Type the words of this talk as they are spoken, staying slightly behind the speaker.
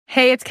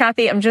Hey, it's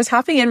Kathy. I'm just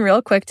hopping in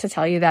real quick to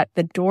tell you that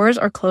the doors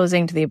are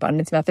closing to the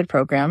Abundance Method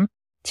program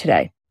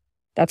today.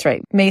 That's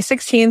right. May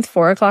 16th,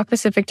 4:00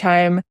 Pacific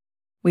time,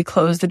 we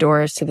close the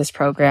doors to this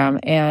program.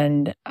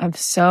 And I'm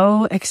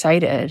so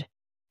excited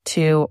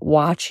to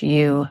watch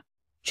you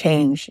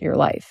change your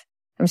life.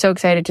 I'm so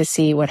excited to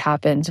see what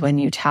happens when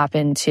you tap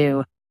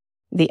into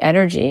the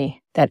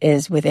energy that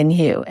is within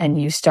you and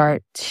you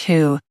start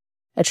to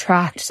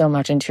attract so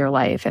much into your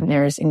life, and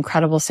there's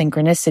incredible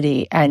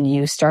synchronicity, and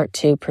you start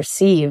to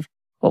perceive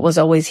what was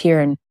always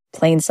here in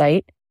plain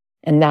sight,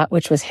 and that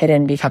which was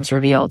hidden becomes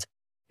revealed.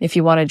 If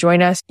you want to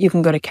join us, you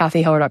can go to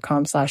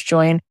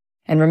kathyheller.com/join.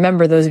 And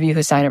remember, those of you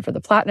who sign up for the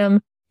Platinum,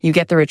 you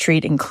get the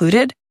retreat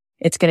included.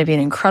 It's going to be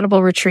an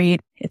incredible retreat.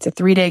 It's a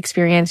 3-day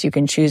experience. You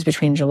can choose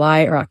between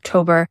July or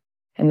October,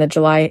 and the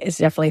July is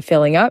definitely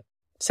filling up.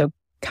 So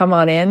come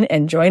on in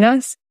and join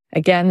us.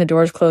 Again, the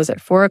doors close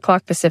at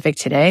 4:00 Pacific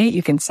today.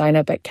 You can sign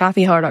up at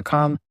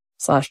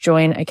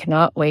kathyheller.com/join. I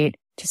cannot wait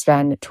to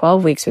spend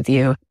 12 weeks with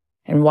you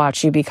and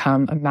watch you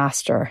become a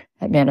master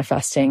at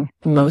manifesting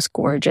the most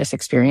gorgeous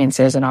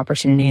experiences and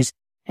opportunities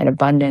and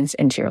abundance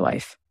into your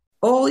life.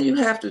 All you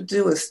have to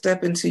do is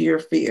step into your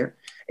fear.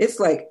 It's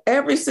like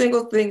every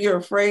single thing you're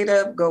afraid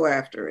of, go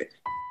after it.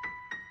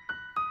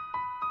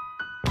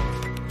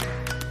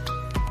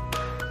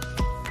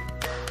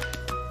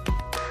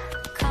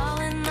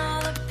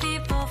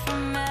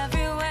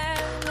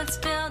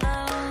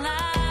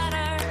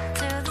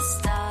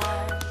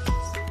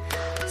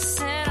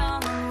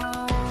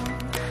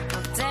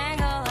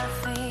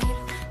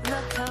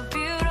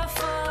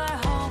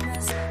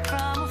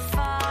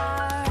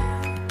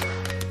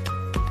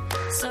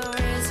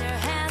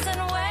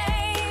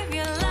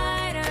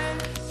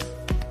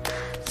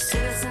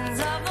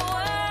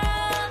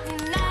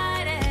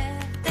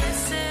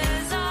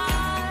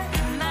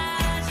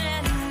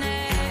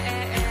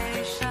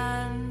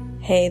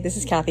 Hey, this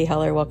is Kathy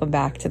Heller. Welcome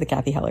back to the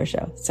Kathy Heller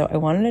Show. So I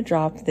wanted to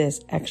drop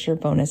this extra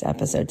bonus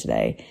episode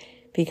today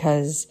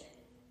because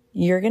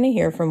you're going to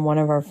hear from one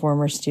of our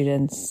former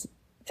students,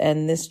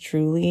 and this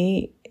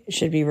truly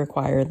should be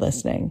required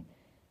listening.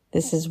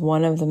 This is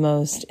one of the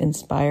most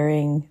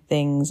inspiring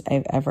things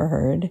I've ever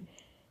heard.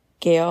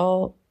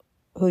 Gail,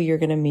 who you're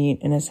going to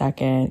meet in a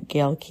second,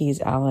 Gail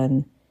Keys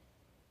Allen,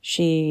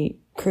 she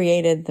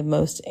created the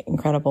most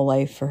incredible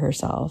life for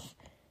herself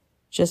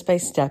just by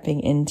stepping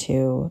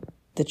into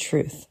the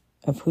truth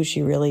of who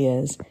she really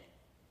is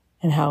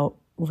and how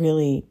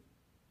really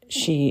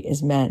she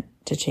is meant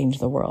to change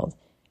the world.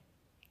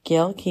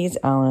 Gail Keys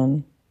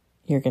Allen,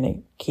 you're going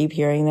to keep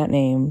hearing that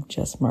name,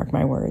 just mark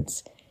my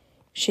words.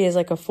 She is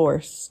like a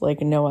force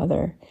like no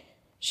other.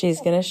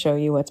 She's going to show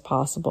you what's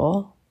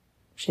possible.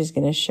 She's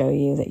going to show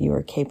you that you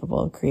are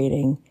capable of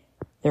creating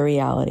the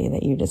reality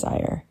that you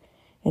desire.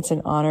 It's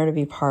an honor to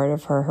be part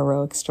of her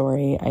heroic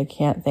story. I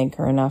can't thank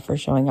her enough for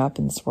showing up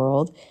in this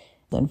world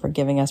and for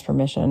giving us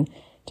permission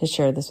to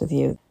share this with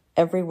you.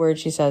 Every word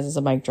she says is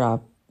a mic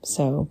drop,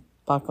 so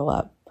buckle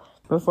up.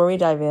 Before we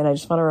dive in, I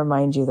just want to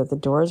remind you that the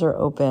doors are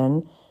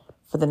open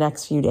for the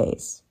next few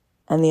days,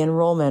 and the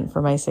enrollment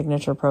for my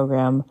signature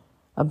program,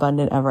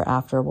 Abundant Ever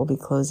After, will be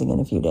closing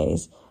in a few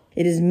days.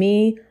 It is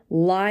me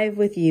live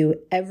with you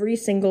every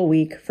single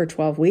week for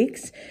 12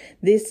 weeks.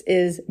 This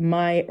is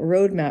my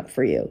roadmap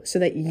for you so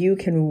that you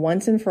can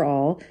once and for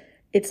all,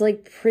 it's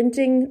like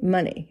printing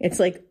money. It's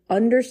like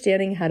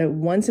understanding how to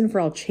once and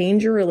for all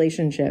change your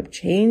relationship,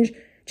 change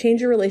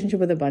your relationship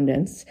with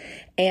abundance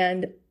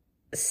and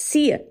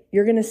see it.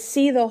 You're going to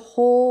see the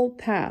whole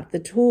path, the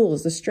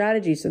tools, the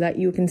strategies so that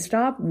you can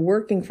stop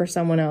working for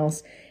someone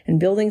else and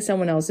building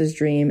someone else's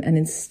dream and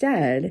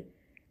instead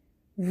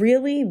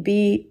really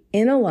be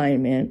in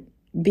alignment,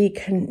 be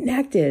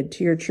connected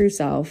to your true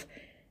self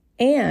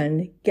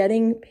and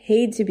getting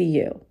paid to be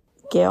you.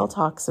 Gail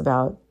talks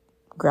about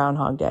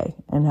Groundhog Day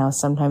and how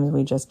sometimes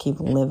we just keep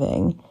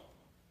living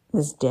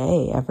this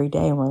day every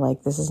day and we're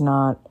like, this is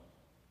not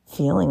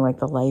feeling like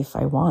the life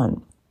I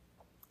want.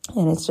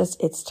 And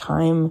it's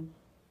time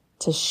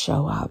to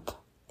show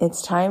up.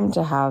 It's time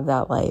to have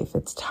that life.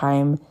 It's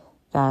time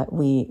that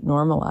we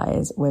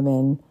normalize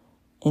women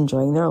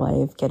enjoying their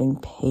life, getting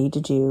paid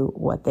to do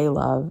what they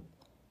love,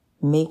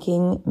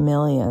 making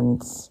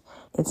millions.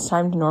 It's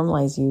time to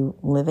normalize you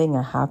living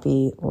a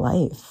happy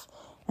life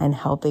and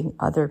helping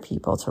other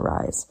people to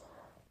rise.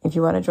 If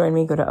you want to join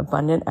me, go to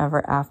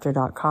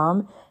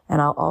abundanteverafter.com,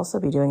 and I'll also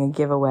be doing a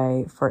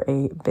giveaway for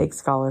a big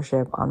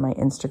scholarship on my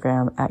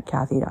Instagram at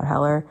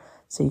kathy.heller,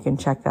 so you can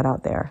check that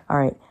out there. All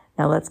right,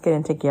 now let's get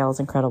into Gail's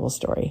incredible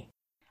story.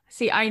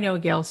 See, I know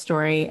Gail's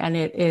story, and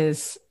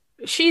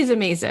she's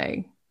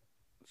amazing.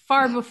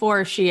 Far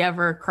before she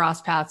ever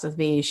crossed paths with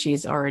me,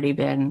 she's already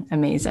been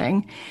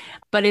amazing.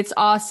 But it's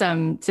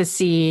awesome to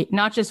see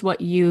not just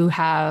what you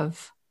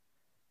have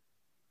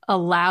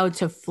allowed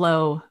to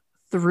flow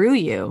through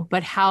you,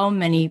 but how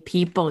many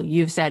people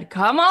you've said,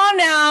 come on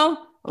now,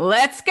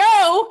 let's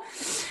go.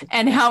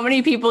 And how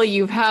many people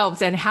you've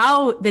helped and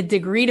how the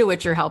degree to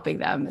which you're helping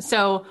them.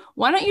 So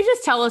why don't you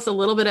just tell us a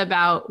little bit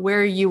about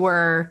where you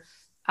were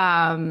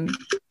and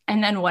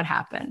then what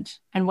happened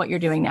and what you're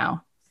doing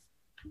now?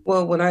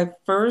 Well, when I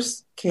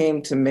first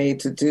came to Made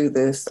to Do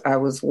This, I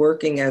was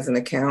working as an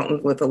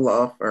accountant with a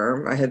law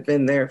firm. I had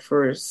been there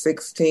for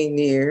 16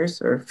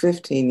 years or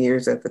 15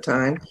 years at the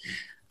time.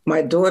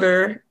 My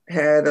daughter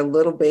had a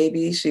little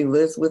baby. She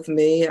lives with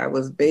me. I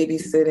was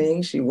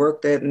babysitting. She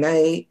worked at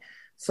night.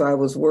 So I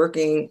was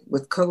working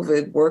with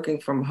COVID, working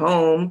from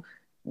home,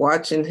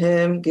 watching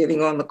him,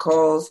 getting on the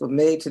calls with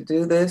Made to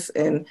Do This.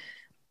 And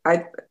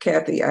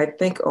Kathy, I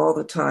think all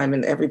the time,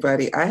 and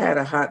everybody, I had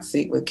a hot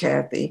seat with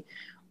Kathy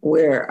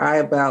where I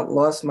about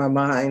lost my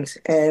mind.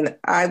 And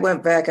I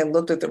went back and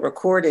looked at the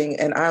recording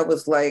and I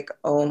was like,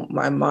 oh,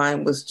 my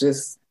mind was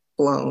just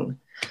blown.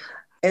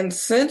 And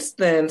since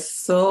then,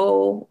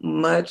 so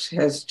much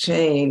has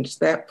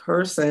changed. That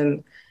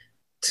person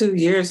 2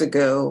 years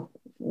ago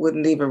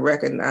wouldn't even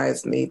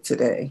recognize me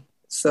today.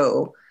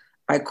 So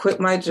I quit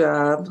my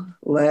job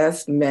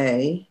last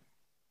May.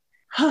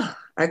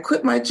 I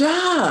quit my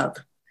job.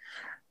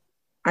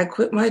 I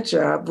quit my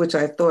job, which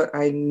I thought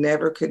I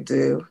never could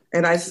do.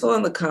 And I saw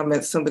in the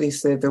comments somebody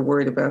said they're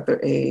worried about their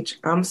age.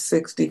 I'm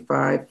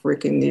 65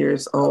 freaking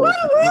years old.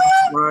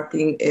 I'm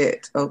rocking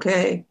it,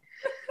 okay?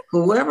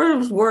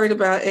 Whoever's worried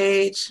about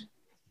age,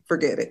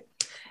 forget it.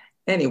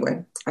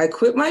 Anyway, I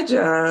quit my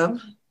job.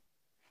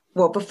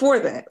 Well, before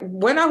that,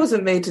 when I was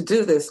Made to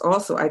Do This,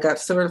 also, I got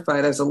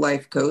certified as a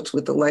life coach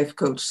with the Life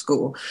Coach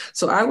School.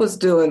 So I was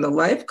doing the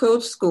Life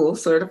Coach School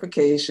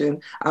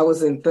certification. I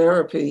was in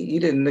therapy. You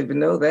didn't even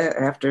know that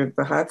after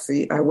the hot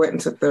seat. I went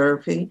into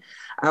therapy.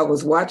 I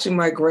was watching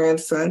my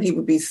grandson. He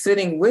would be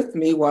sitting with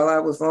me while I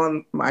was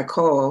on my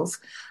calls,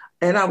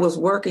 and I was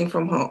working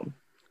from home.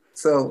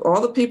 So all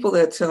the people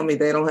that tell me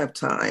they don't have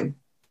time,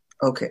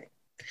 okay.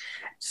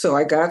 So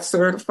I got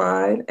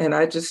certified and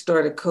I just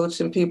started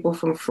coaching people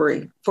for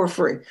free.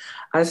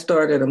 I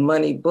started a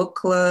money book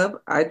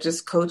club. I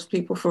just coach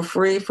people for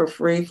free.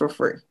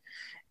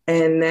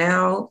 And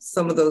now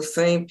some of those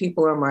same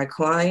people are my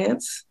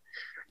clients.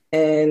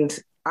 And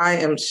I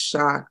am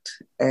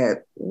shocked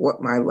at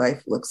what my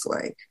life looks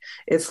like.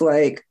 It's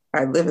like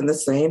I live in the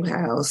same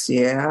house.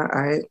 Yeah,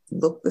 I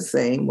look the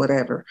same,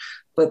 whatever.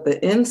 But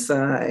the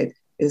inside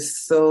is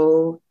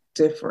so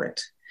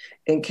different.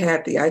 And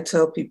Kathy, I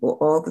tell people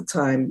all the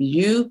time,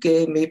 you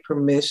gave me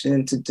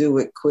permission to do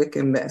it quick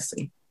and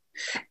messy.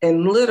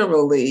 And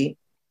literally,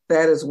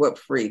 that is what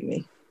freed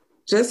me.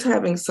 Just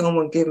having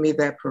someone give me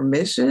that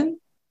permission,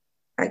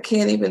 I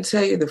can't even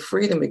tell you the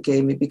freedom it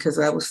gave me because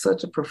I was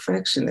such a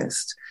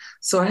perfectionist.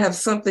 So I have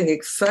something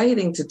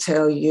exciting to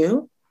tell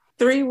you.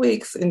 3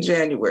 weeks in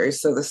January,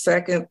 so the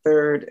second,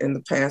 third, and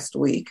the past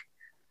week,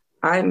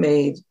 I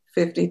made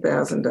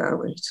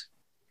 $50,000.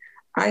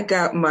 I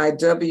got my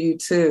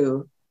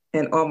W-2,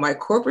 and on my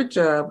corporate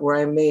job where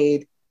I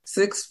made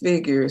six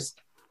figures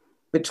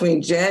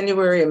between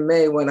January and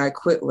May when I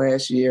quit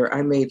last year,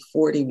 I made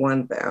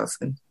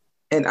 $41,000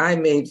 and I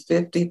made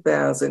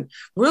 $50,000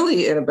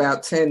 really in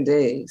about 10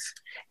 days.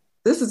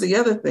 This is the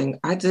other thing.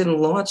 I didn't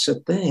launch a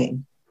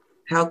thing.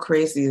 How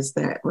crazy is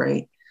that,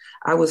 right?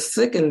 I was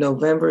sick in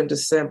November and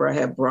December. I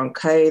had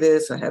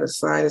bronchitis. I had a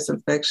sinus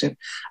infection.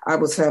 I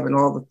was having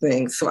all the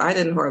things. So I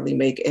didn't hardly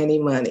make any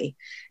money.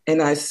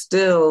 And I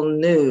still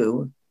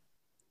knew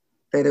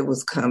that it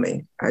was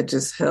coming. I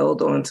just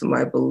held on to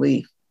my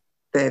belief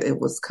that it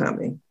was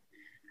coming.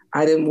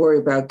 I didn't worry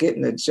about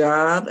getting a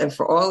job. And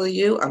for all of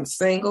you, I'm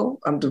single,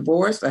 I'm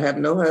divorced, I have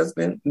no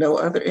husband, no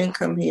other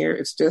income here.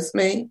 It's just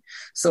me.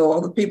 So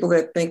all the people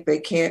that think they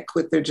can't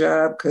quit their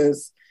job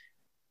because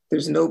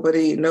there's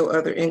nobody, no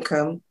other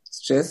income, it's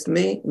just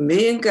me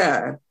and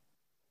God.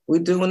 We're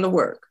doing the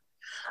work.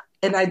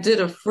 And I did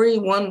a free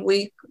 1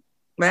 week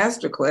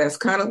masterclass,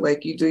 kind of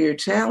like you do your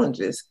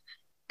challenges.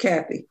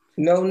 Kathy,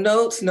 no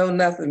notes, no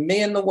nothing.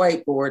 Me and the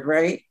whiteboard,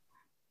 right?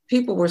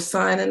 People were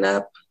signing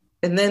up.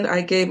 And then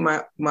I gave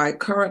my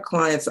current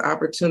clients the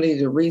opportunity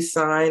to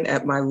re-sign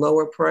at my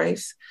lower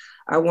price.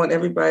 I want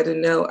everybody to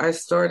know I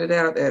started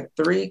out at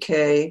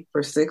 $3,000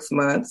 for 6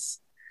 months.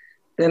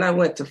 Then I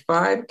went to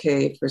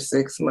 $5,000 for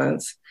 6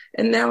 months.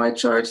 And now I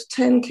charge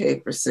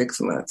 $10,000 for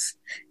 6 months.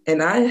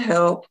 And I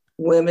help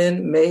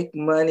women make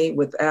money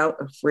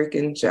without a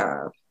freaking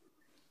job,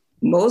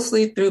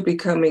 mostly through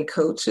becoming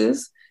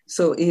coaches.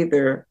 So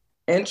either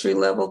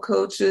entry-level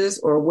coaches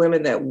or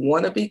women that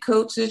want to be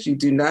coaches, you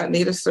do not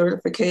need a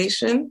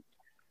certification.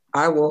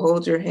 I will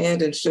hold your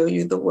hand and show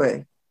you the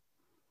way.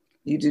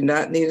 You do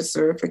not need a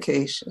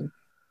certification.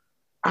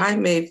 I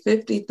made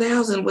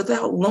 $50,000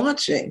 without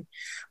launching,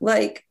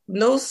 like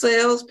no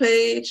sales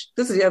page.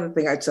 This is the other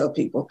thing I tell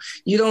people.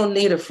 You don't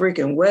need a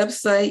freaking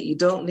website. You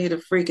don't need a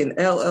freaking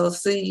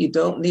LLC. You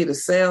don't need a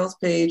sales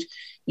page.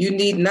 You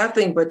need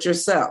nothing but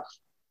yourself.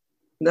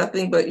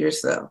 Nothing but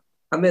yourself.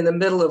 I'm in the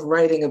middle of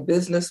writing a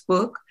business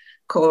book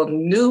called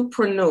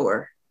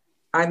Newpreneur.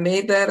 I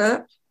made that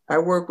up. I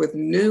work with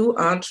new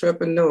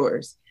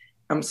entrepreneurs.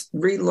 I'm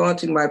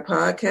relaunching my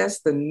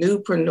podcast, the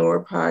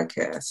Newpreneur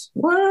Podcast.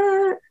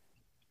 What?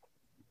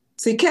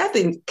 See,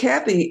 Kathy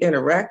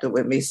interacted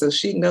with me, so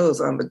she knows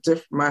I'm a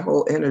different. My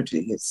whole energy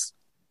is,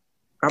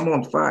 I'm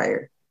on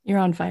fire. You're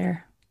on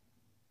fire.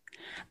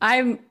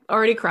 I'm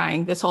already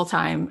crying this whole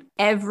time.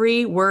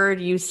 Every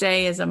word you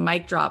say is a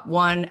mic drop,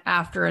 one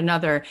after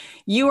another.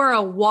 You are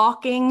a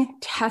walking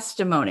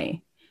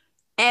testimony.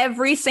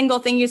 Every single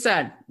thing you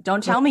said.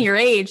 Don't tell me your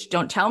age.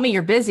 Don't tell me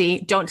you're busy.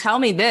 Don't tell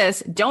me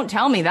this. Don't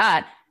tell me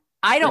that.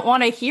 I don't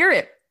want to hear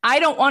it. I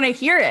don't want to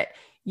hear it.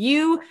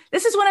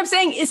 This is what I'm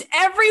saying. Is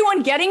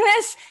everyone getting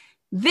this?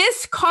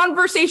 This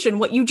conversation,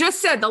 what you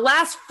just said, the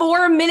last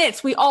 4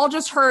 minutes we all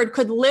just heard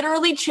could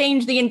literally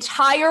change the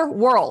entire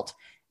world.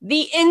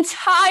 The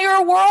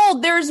entire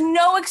world. There's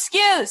no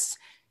excuse.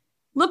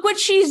 Look what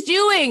she's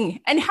doing.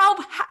 And how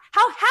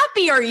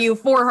happy are you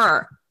for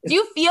her? Do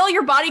you feel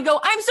your body go,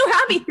 I'm so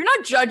happy? You're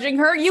not judging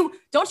her.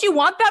 Don't you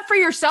want that for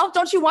yourself?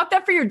 Don't you want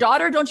that for your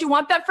daughter? Don't you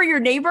want that for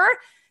your neighbor?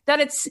 That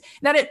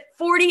at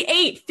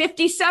 48,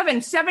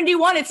 57,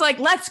 71, it's like,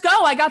 let's go.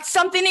 I got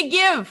something to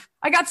give.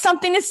 I got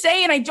something to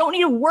say, and I don't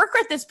need to work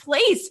at this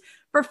place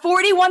for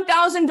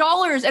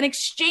 $41,000 and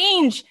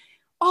exchange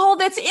all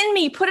that's in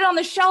me, put it on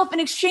the shelf in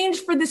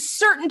exchange for the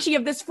certainty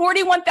of this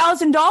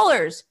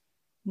 $41,000.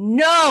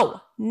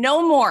 No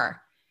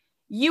more.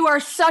 You are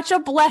such a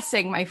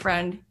blessing, my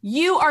friend.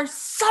 You are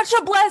such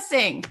a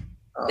blessing.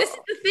 Oh. This is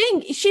the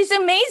thing. She's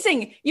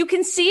amazing. You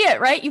can see it,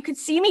 right? You can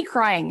see me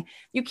crying.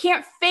 You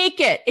can't fake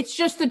it. It's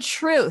just the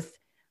truth.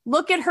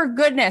 Look at her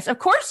goodness. Of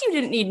course you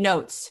didn't need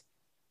notes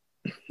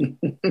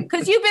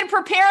because you've been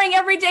preparing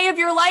every day of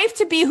your life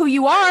to be who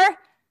you are.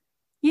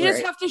 You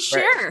just have to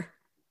share.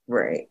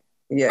 Right.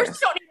 Yes. We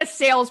just don't need a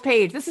sales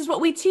page. This is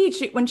what we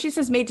teach. When she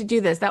says made to do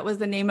this, that was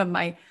the name of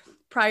my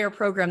prior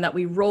program that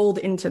we rolled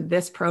into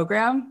this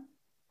program.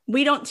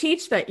 We don't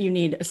teach that you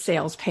need a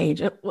sales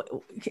page.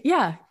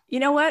 Yeah. You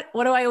know what?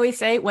 What do I always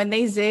say? When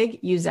they zig,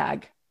 you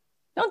zag.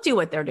 Don't do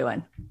what they're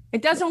doing.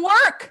 It doesn't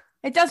work.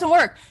 It doesn't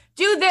work.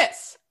 Do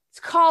this. It's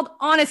called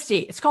honesty.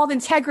 It's called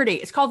integrity.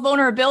 It's called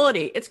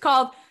vulnerability. It's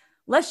called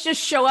let's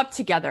just show up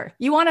together.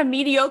 You want a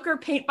mediocre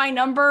paint by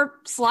number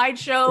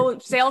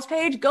slideshow sales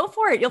page? Go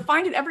for it. You'll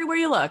find it everywhere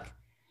you look.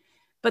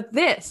 But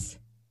this,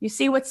 you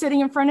see what's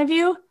sitting in front of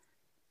you?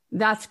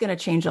 That's going to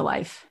change a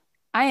life.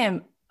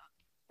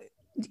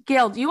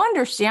 Gail, do you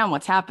understand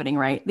what's happening,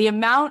 right? The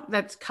amount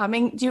that's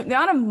coming, the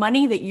amount of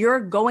money that you're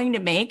going to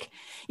make,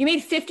 you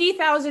made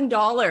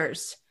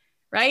 $50,000,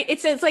 right?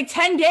 It's like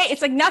 10 days.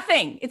 It's like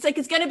nothing. It's like,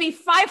 it's going to be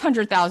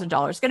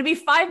 $500,000. It's going to be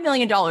 $5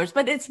 million,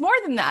 but it's more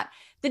than that.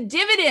 The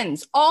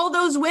dividends, all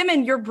those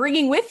women you're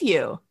bringing with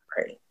you.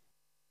 Right.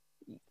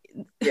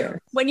 Yeah.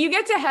 When you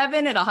get to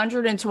heaven at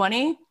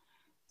 120,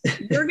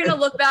 you're going to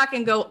look back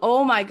and go,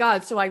 oh my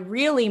God. So I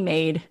really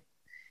made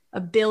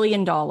 $1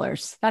 billion.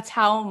 That's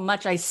how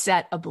much I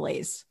set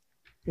ablaze.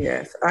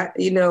 Yes.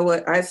 You know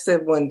what I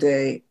said one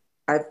day,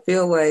 I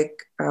feel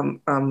like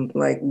I'm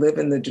like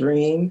living the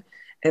dream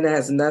and it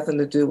has nothing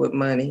to do with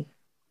money.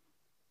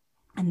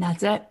 And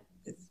that's it.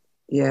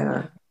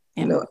 Yeah.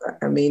 No,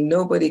 I mean,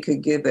 nobody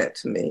could give that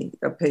to me.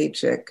 A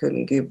paycheck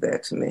couldn't give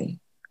that to me.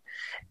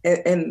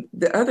 And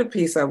the other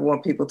piece I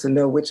want people to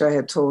know, which I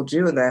had told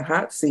you in that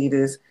hot seat,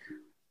 is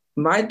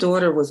my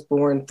daughter was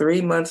born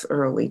 3 months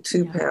early,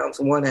 2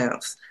 pounds, 1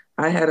 ounce.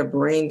 I had a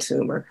brain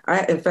tumor.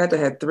 In fact, I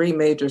had 3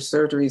 major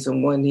surgeries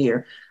in 1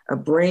 year, a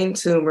brain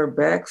tumor,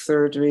 back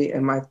surgery,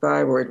 and my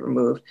thyroid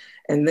removed.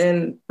 And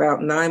then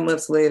about 9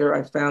 months later,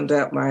 I found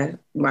out my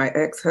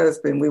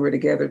ex-husband, we were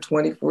together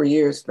 24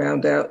 years,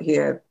 found out he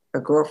had a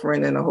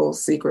girlfriend and a whole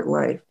secret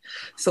life.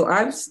 So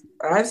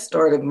I've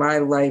started my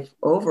life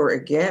over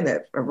again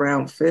at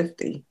around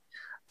 50.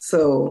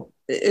 So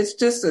it's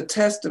just a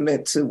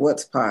testament to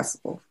what's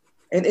possible.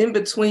 And in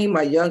between,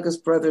 my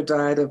youngest brother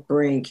died of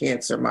brain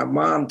cancer. My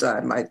mom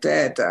died. My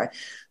dad died.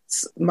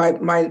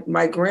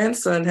 My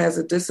grandson has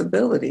a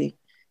disability.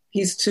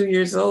 He's 2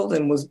 years old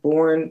and was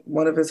born,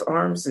 one of his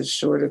arms is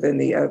shorter than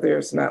the other.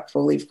 It's not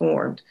fully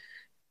formed.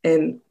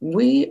 And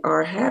we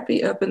are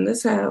happy up in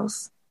this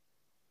house.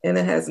 And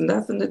it has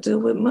nothing to do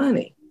with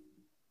money.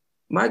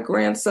 My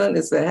grandson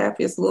is the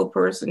happiest little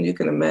person you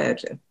can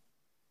imagine.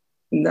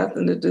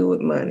 Nothing to do with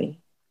money.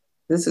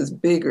 This is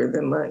bigger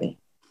than money.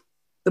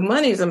 The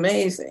money is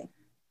amazing,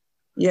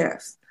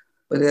 yes,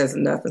 but it has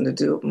nothing to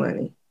do with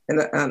money.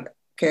 And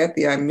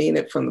Kathy, I mean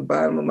it from the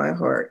bottom of my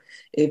heart.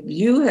 If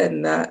you had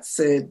not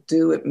said,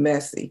 do it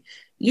messy,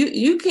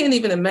 you can't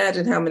even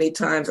imagine how many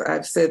times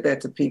I've said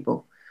that to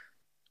people.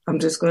 I'm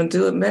just going to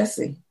do it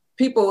messy.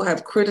 People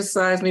have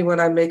criticized me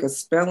when I make a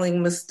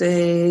spelling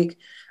mistake.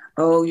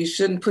 Oh, you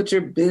shouldn't put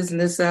your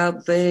business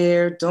out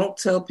there. Don't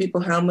tell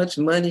people how much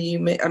money you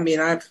make. I mean,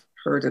 I've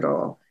heard it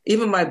all.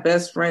 Even my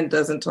best friend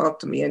doesn't talk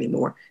to me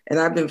anymore. And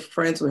I've been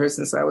friends with her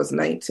since I was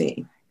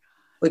 19.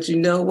 But you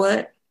know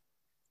what?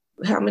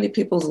 How many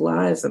people's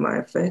lives am I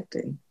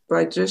affecting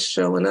by just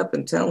showing up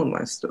and telling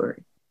my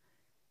story?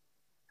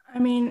 I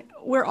mean,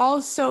 we're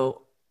all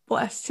so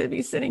blessed to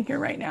be sitting here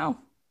right now.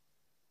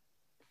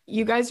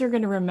 You guys are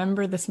going to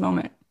remember this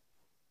moment.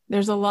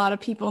 There's a lot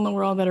of people in the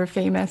world that are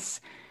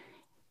famous.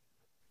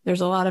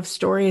 There's a lot of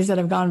stories that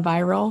have gone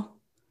viral.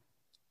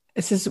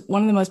 This is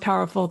one of the most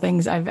powerful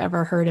things I've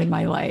ever heard in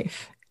my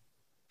life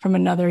from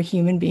another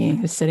human being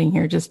who's sitting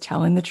here just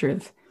telling the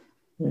truth.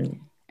 Mm.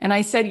 And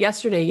I said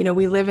yesterday,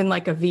 we live in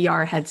like a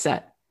VR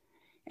headset.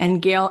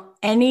 And Gail,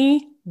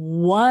 any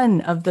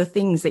one of the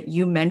things that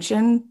you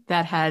mentioned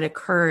that had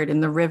occurred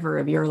in the river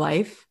of your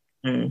life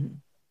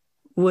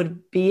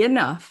would be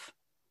enough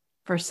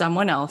for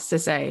someone else to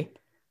say,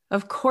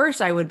 of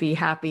course I would be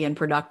happy and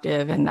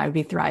productive and I'd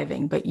be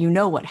thriving, but you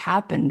know what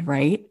happened,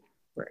 right?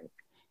 Right.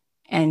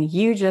 And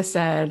you just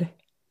said,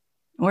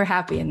 we're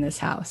happy in this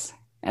house.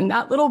 And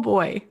that little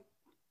boy,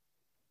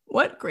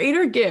 what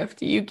greater gift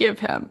do you give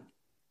him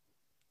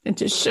than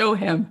to show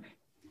him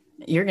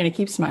that you're going to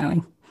keep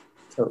smiling?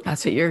 Totally.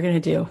 That's what you're going to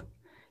do,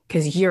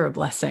 because you're a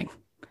blessing,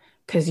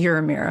 because you're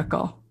a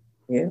miracle.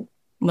 Yeah.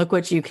 Look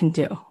what you can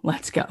do.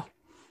 Let's go.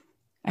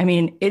 I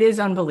mean, it is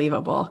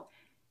unbelievable.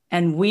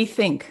 And we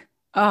think,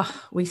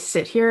 we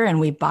sit here and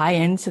we buy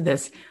into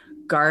this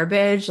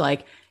garbage,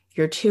 like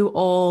you're too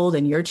old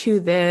and you're too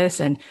this.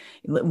 And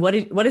what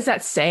does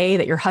that say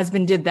that your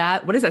husband did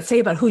that? What does that say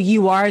about who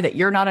you are, that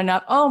you're not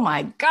enough? Oh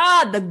my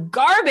God, the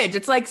garbage.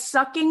 It's like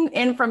sucking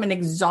in from an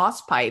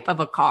exhaust pipe of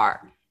a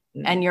car.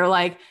 And you're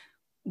like,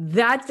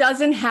 that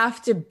doesn't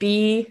have to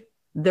be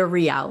the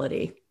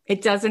reality.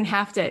 It doesn't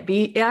have to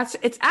be,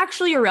 it's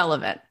actually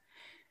irrelevant,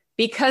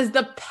 because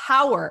the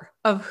power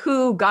of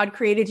who God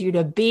created you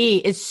to be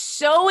is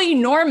so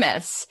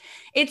enormous.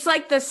 It's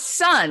like the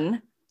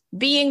sun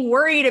being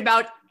worried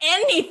about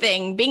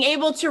anything being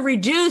able to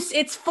reduce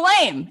its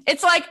flame.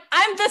 It's like,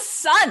 I'm the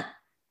sun.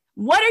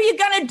 What are you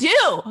going to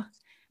do?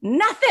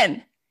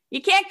 Nothing.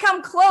 You can't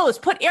come close.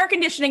 Put air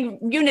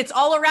conditioning units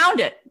all around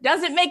it.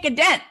 Doesn't make a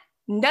dent.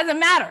 Doesn't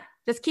matter.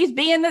 Just keeps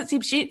being this,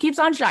 keeps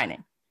on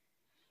shining.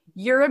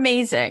 You're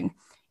amazing.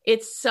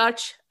 It's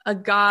such a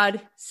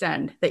God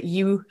send that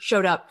you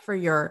showed up for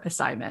your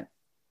assignment.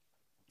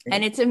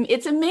 And it's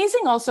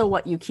amazing also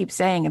what you keep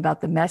saying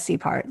about the messy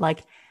part,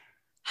 like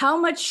how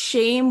much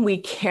shame we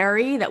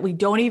carry that we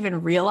don't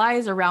even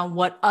realize around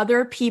what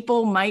other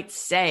people might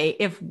say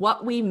if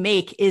what we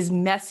make is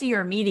messy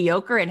or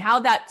mediocre, and how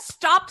that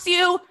stops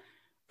you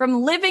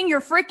from living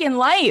your freaking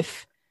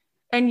life.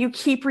 And you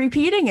keep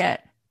repeating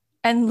it.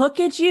 And look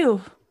at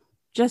you,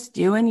 just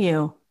doing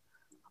you.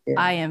 Yeah.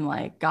 I am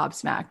like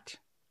gobsmacked.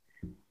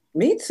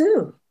 Me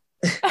too.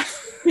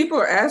 People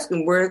are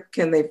asking, where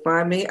can they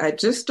find me? I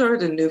just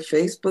started a new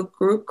Facebook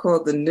group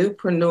called the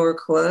Newpreneur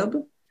Club.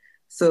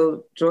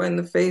 So join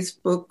the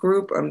Facebook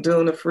group. I'm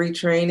doing a free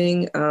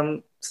training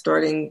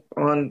starting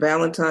on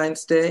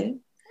Valentine's Day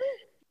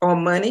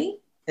on money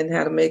and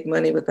how to make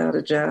money without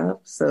a job.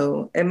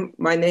 So, and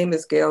my name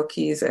is Gail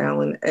Keys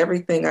Allen.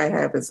 Everything I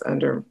have is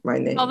under my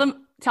name.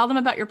 Tell them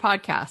about your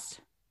podcast.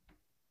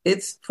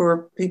 It's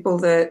for people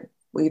that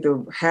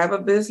either have a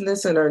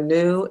business and are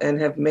new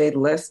and have made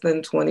less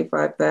than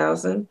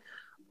 $25,000,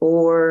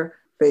 or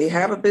they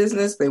have a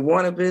business, they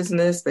want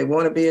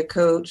to be a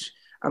coach.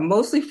 I'm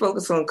mostly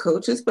focused on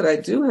coaches, but I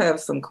do have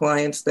some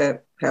clients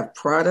that have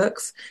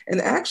products.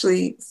 And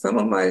actually, some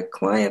of my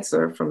clients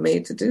are from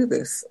Made to Do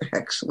This,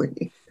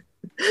 actually.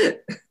 Well,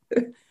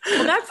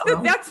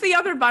 that's the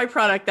other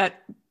byproduct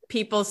that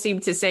people seem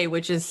to say,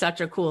 which is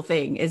such a cool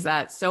thing, is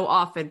that so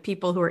often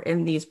people who are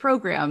in these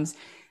programs,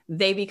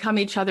 they become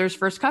each other's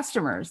first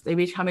customers. They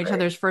become each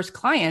other's first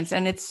clients.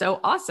 And it's so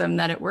awesome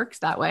that it works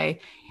that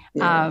way.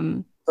 Yeah.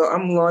 So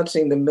I'm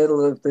launching the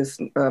middle of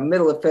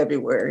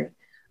February,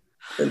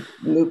 the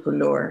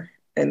Newpreneur.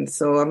 And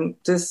so I'm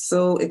just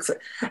so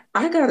excited.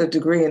 I got a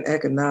degree in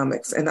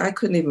economics and I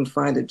couldn't even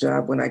find a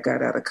job when I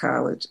got out of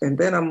college. And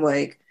then I'm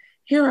like,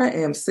 here I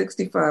am,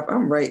 65.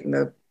 I'm writing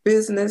a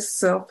business,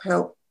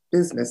 self-help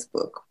business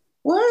book.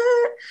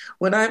 What?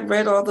 When I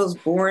read all those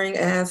boring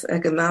ass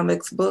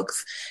economics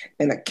books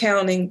and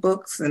accounting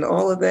books and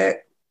all of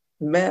that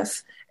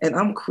mess, and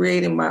I'm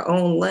creating my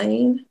own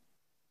lane.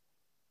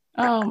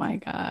 Oh my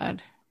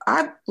God.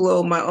 I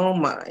blow my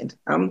own mind.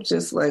 I'm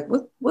just like,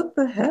 what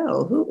the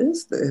hell? Who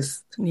is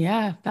this?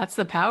 Yeah, that's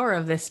the power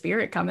of this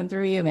spirit coming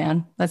through you,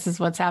 man. This is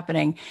what's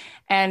happening.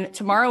 And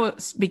tomorrow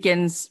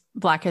begins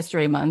Black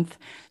History Month.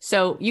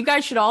 So you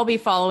guys should all be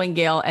following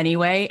Gail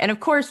anyway. And of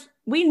course,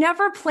 we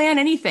never plan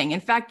anything.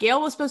 In fact,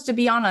 Gail was supposed to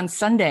be on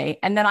Sunday.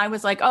 And then I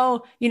was like,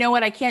 oh, you know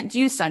what? I can't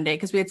do Sunday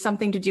because we had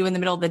something to do in the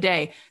middle of the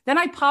day. Then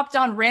I popped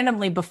on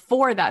randomly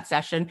before that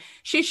session.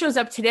 She shows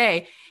up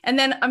today. And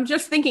then I'm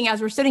just thinking, as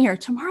we're sitting here,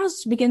 tomorrow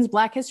begins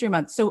Black History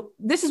Month. So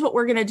this is what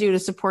we're going to do to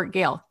support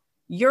Gail.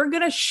 You're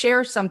going to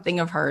share something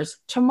of hers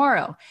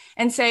tomorrow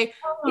and say,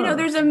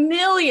 there's a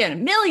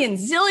million,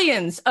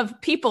 zillions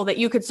of people that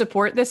you could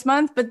support this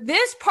month, but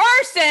this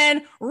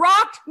person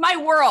rocked my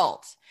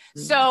world.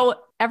 Mm-hmm. So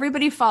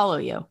everybody follow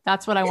you.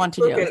 That's what I want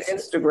to do. And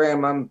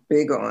Instagram, I'm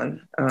big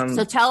on.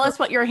 So tell us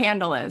what your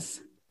handle is.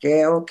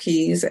 Gail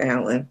Keys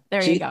Allen.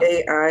 There you go.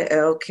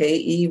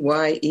 GAILKEYES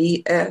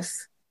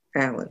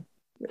Allen.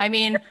 I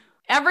mean,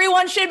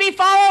 everyone should be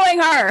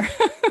following her.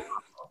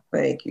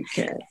 Thank you,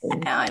 Kathy.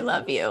 I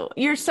love you.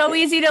 You're so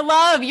easy to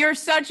love. You're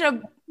such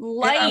a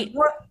light.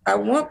 I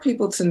want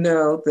people to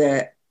know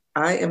that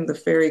I am the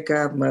fairy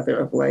godmother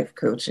of life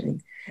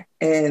coaching,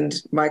 and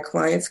my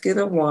clients get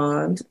a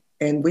wand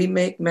and we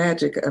make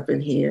magic up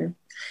in here.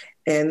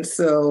 And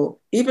so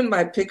even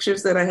my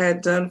pictures that I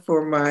had done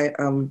for my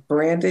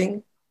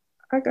branding,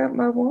 I got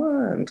my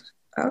wand.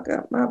 I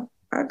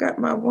got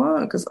my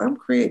wand because I'm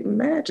creating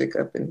magic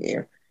up in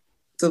here.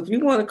 So if you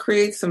want to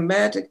create some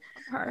magic,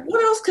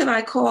 what else can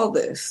I call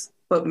this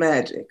but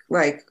magic?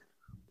 Like,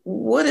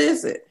 what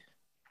is it?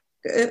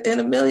 In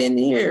a million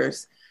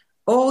years,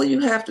 all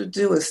you have to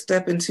do is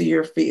step into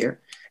your fear.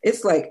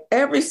 It's like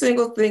every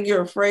single thing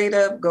you're afraid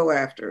of, go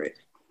after it.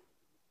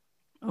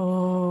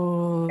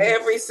 Oh,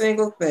 Every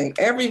single thing,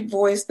 every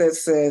voice that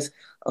says,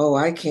 oh,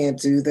 I can't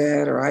do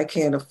that, or I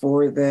can't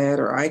afford that,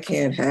 or I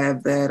can't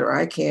have that, or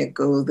I can't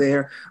go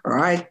there, or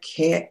I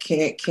can't,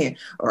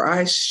 or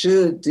I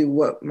should do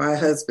what my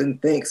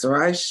husband thinks,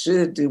 or I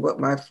should do what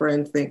my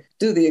friend thinks.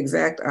 Do the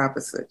exact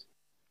opposite.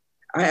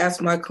 I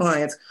ask my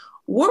clients,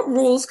 what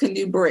rules can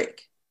you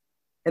break?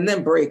 And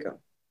then break them.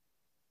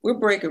 We're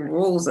breaking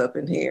rules up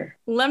in here.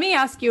 let me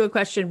ask you a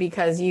question,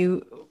 because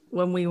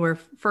when we were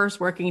first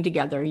working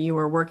together, you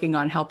were working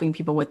on helping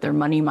people with their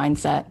money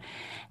mindset.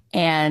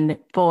 And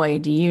boy,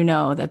 do you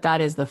know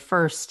that is the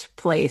first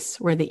place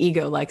where the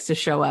ego likes to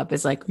show up.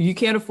 Is like, you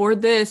can't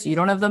afford this. You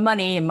don't have the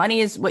money, and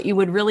money is what you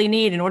would really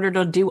need in order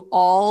to do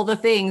all the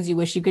things you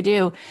wish you could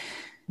do.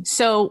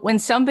 So when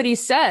somebody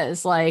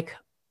says like,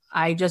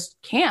 I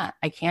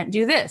can't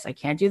do this, I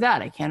can't do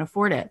that, I can't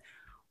afford it,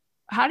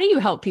 how do you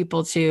help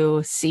people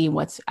to see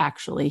what's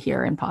actually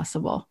here and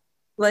possible?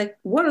 Like,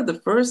 one of the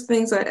first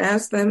things I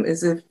ask them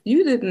is, if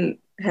you didn't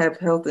have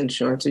health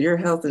insurance, or your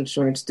health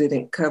insurance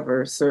didn't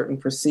cover certain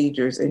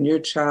procedures and your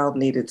child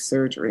needed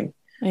surgery,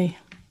 Hey.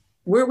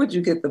 where would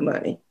you get the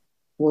money?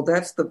 Well,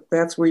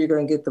 that's where you're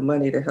going to get the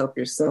money to help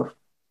yourself,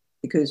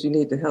 because you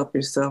need to help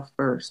yourself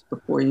first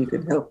before you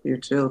can help your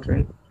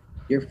children,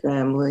 your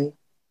family.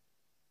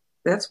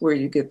 That's where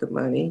you get the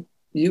money.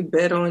 You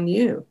bet on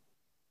you.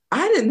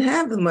 I didn't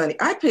have the money.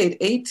 I paid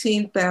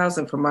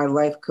 $18,000 for my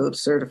life coach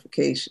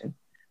certification.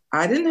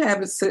 I didn't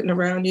have it sitting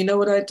around. You know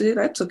what I did?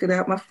 I took it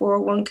out my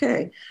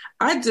 401k.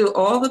 I do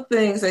all the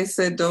things they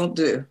said don't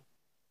do.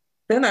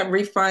 Then I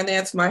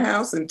refinanced my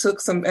house and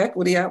took some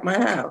equity out my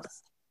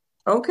house.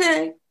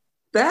 Okay,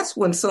 that's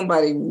when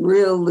somebody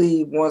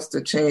really wants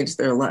to change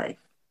their life.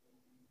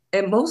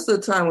 And most of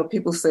the time when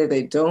people say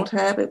they don't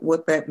have it,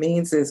 what that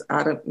means is,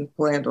 I don't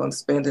plan on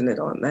spending it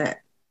on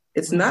that.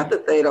 It's not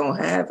that they don't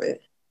have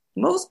it.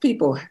 Most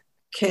people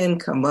can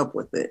come up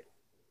with it.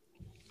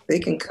 They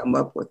can come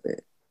up with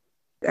it.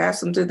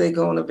 Ask them, did they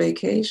go on a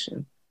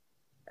vacation?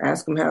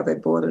 Ask them how they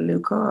bought a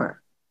new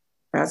car.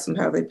 Ask them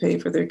how they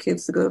paid for their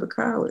kids to go to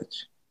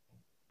college.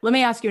 Let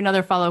me ask you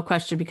another follow-up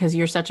question, because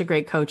you're such a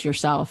great coach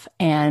yourself.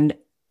 And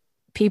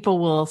people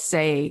will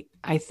say,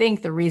 I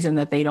think the reason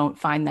that they don't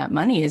find that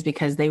money is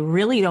because they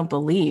really don't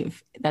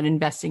believe that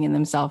investing in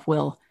themselves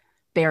will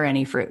bear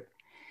any fruit.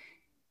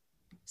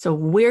 So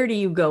where do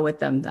you go with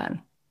them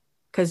then?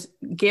 Because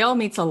Gail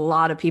meets a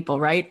lot of people,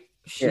 right?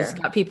 She's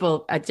got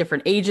people at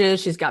different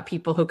ages. She's got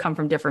people who come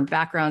from different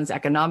backgrounds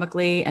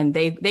economically, and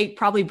they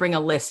probably bring a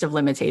list of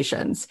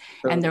limitations.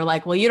 And they're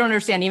like, well, you don't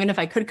understand. Even if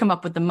I could come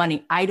up with the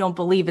money, I don't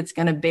believe it's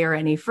going to bear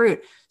any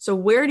fruit. So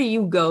where do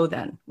you go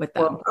then with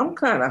them? Well, I'm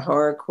kind of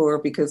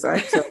hardcore, because I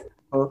tell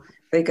people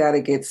they got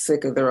to get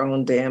sick of their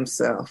own damn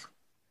self.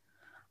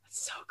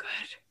 That's so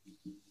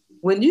good.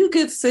 When you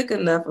get sick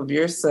enough of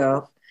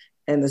yourself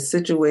and the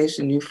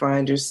situation you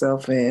find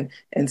yourself in,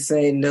 and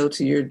say no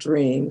to your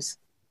dreams,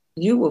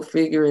 you will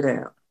figure it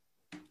out.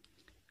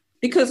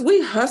 Because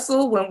we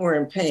hustle when we're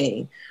in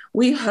pain.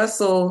 We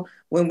hustle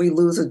when we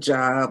lose a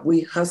job.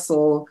 We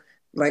hustle,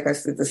 like I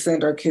said, to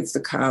send our kids to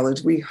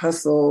college. We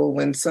hustle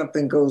when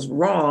something goes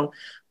wrong.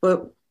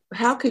 But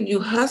how can you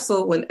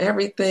hustle when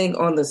everything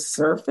on the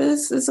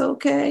surface is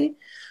okay,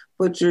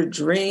 but your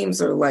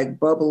dreams are like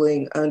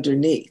bubbling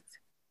underneath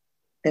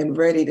and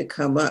ready to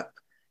come up?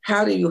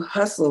 How do you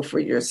hustle for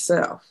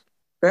yourself?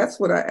 That's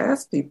what I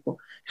ask people.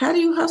 How do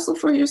you hustle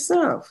for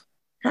yourself?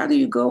 How do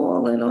you go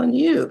all in on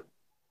you?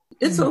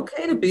 It's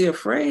okay to be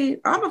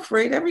afraid. I'm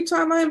afraid every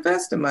time I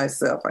invest in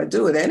myself. I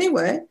do it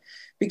anyway,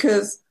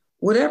 because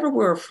whatever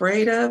we're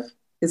afraid of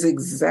is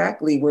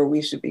exactly where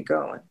we should be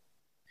going.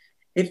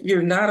 If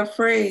you're not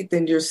afraid,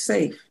 then you're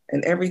safe,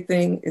 and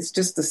everything is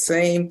just the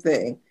same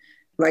thing,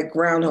 like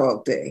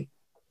Groundhog Day.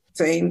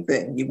 Same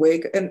thing. You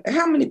wake, and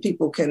how many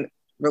people can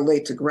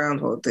relate to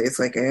Groundhog Day? It's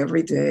like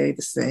every day,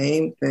 the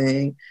same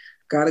thing.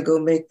 Got to go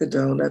make the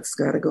donuts,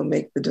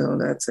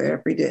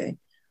 every day.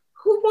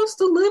 Who wants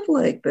to live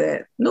like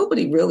that?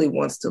 Nobody really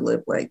wants to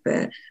live like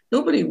that.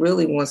 Nobody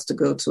really wants to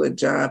go to a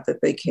job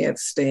that they can't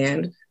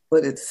stand,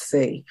 but it's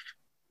safe.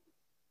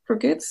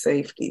 Forget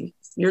safety.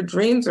 Your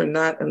dreams are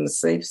not on the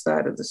safe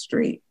side of the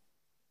street.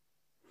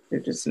 They're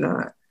just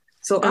not.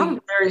 So I'm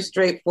very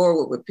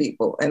straightforward with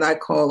people, and I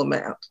call them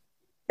out.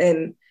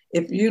 And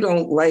if you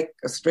don't like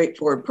a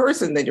straightforward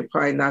person, then you're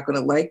probably not going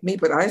to like me.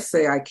 But I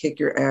say I kick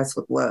your ass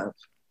with love.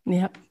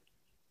 Yep.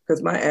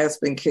 Because my ass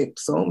been kicked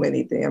so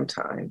many damn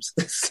times.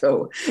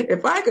 So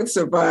if I could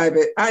survive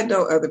it, I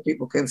know other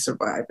people can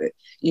survive it.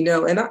 You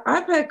know, and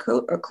I've had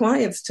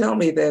clients tell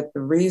me that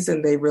the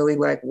reason they really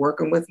like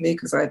working with me,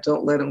 because I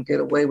don't let them get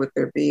away with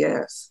their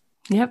BS.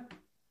 Yep.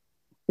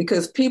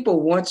 Because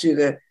people want you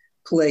to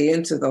play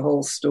into the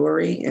whole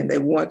story and they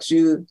want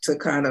you to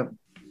kind of,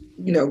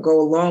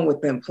 go along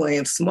with them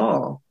playing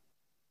small.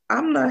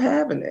 I'm not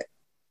having it.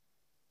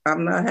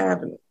 I'm not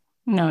having it.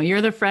 No,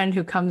 you're the friend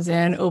who comes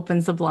in,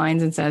 opens the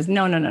blinds and says,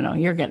 no,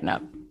 you're getting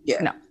up.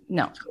 Yeah.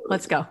 No,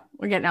 let's go.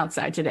 We're getting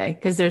outside today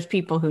because there's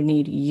people who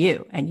need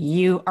you and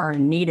you are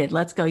needed.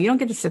 Let's go. You don't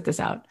get to sit this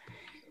out.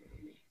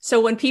 So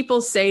when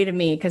people say to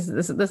me, because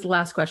this is the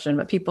last question,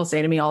 but people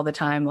say to me all the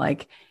time,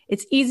 like,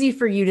 it's easy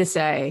for you to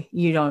say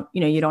you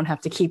don't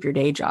have to keep your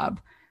day job,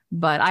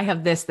 but I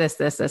have this,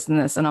 and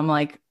this. And I'm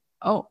like,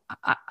 oh,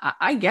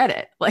 I get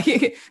it.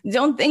 Like,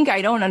 don't think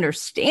I don't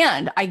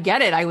understand. I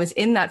get it. I was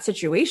in that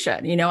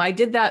situation. I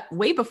did that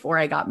way before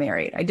I got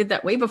married. I did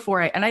that way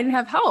before and I didn't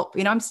have help.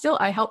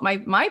 I help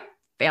my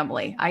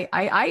family.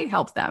 I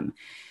help them.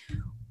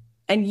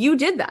 And you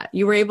did that.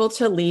 You were able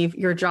to leave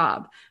your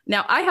job.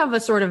 Now, I have a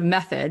sort of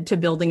method to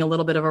building a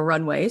little bit of a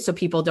runway so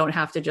people don't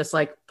have to just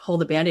like pull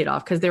the Band-Aid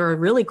off, because there are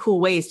really cool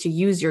ways to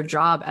use your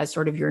job as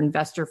sort of your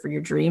investor for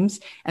your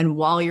dreams. And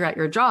while you're at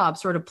your job,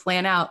 sort of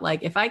plan out,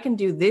 like, if I can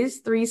do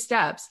these 3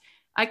 steps,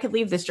 I could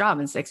leave this job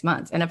in 6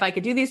 months. And if I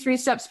could do these 3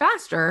 steps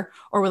faster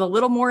or with a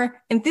little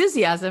more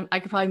enthusiasm,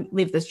 I could probably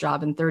leave this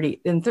job in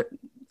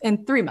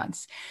 3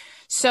 months.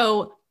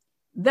 So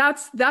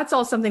that's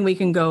all something we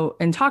can go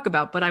and talk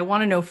about. But I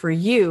want to know for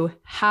you,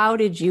 how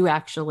did you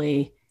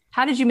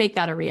make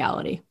that a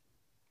reality?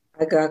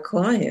 I got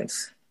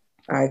clients.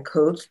 I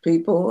coached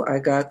people. I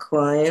got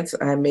clients.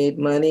 I made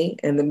money.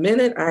 And the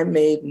minute I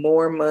made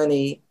more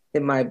money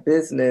in my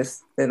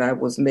business than I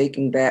was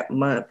making that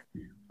month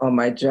on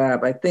my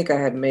job, I think I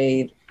had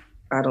made,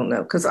 I don't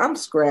know, because I'm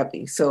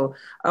scrappy. So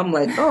I'm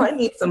like, oh, I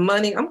need some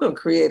money. I'm going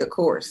to create a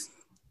course.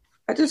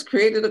 I just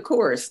created a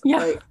course.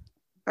 Yeah.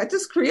 I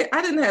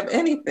didn't have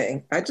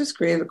anything. I just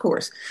created a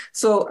course.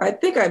 So I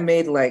think I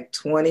made like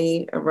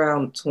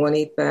around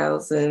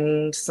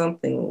 20,000,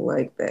 something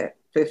like that,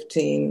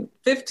 15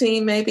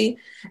 maybe.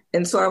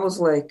 And so I was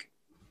like,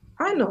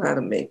 I know how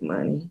to make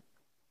money.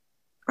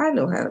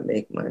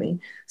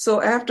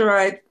 So after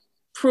I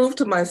proved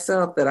to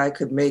myself that I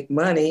could make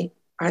money,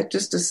 I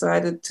just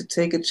decided to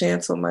take a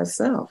chance on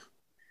myself.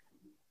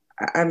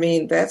 I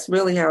mean, that's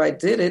really how I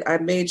did it. I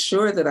made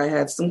sure that I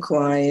had some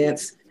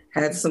clients,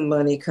 had some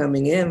money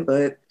coming in,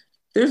 but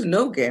there's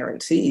no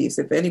guarantees.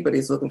 If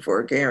anybody's looking for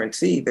a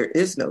guarantee, there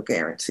is no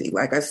guarantee.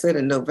 Like I said,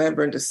 in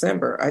November and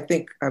December, I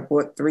think I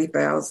bought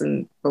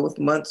 3,000 both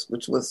months,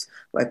 which was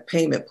like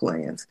payment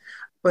plans.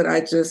 But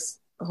I just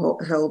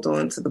held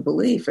on to the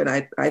belief. And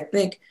I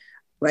think,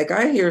 like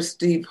I hear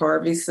Steve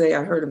Harvey say,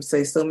 I heard him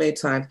say so many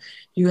times,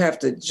 you have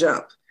to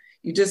jump.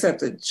 You just have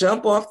to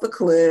jump off the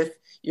cliff.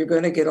 You're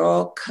going to get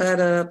all cut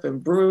up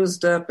and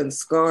bruised up and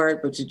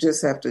scarred, but you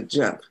just have to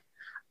jump.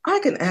 I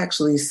can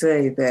actually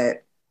say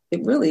that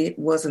it really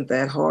wasn't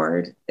that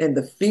hard. And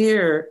the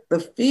fear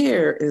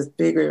is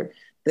bigger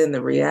than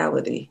the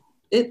reality.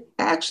 It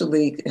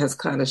actually has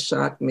kind of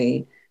shocked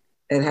me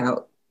at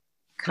how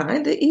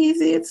kind of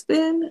easy it's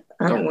been.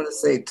 I don't want to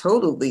say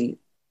totally,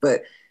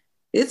 but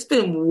it's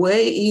been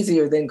way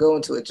easier than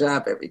going to a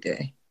job every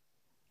day.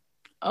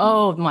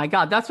 Oh my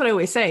God. That's what I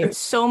always say. It's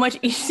so much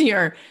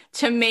easier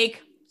to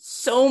make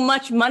so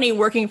much money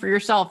working for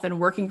yourself than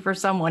working for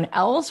someone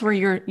else, where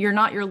you're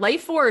not, your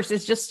life force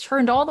is just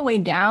turned all the way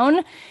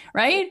down.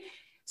 Right.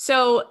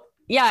 So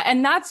yeah.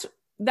 And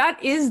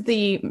that is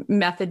the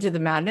method to the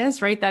madness,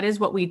 right? That is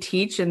what we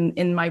teach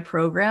in my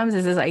programs,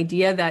 is this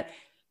idea that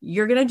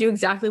you're going to do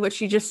exactly what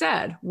she just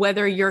said.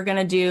 Whether you're going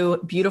to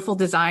do beautiful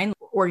design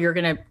or you're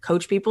going to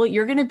coach people,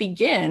 you're going to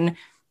begin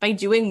by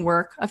doing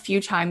work a few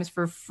times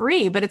for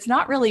free, but it's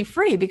not really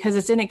free because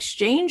it's in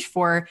exchange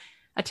for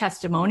a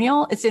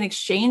testimonial. It's in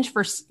exchange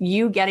for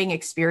you getting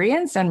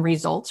experience and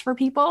results for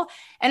people.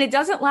 And it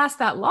doesn't last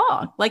that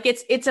long. Like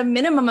it's a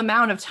minimum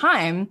amount of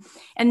time.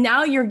 And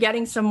now you're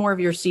getting some more of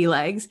your sea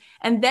legs.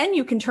 And then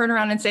you can turn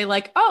around and say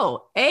like,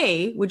 oh,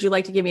 A, would you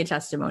like to give me a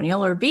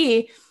testimonial? Or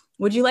B,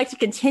 would you like to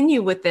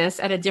continue with this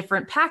at a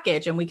different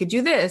package? And we could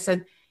do this.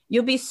 And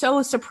you'll be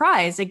so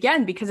surprised,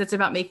 again, because it's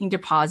about making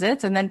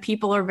deposits. And then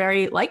people are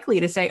very likely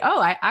to say,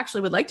 oh, I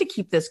actually would like to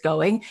keep this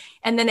going.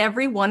 And then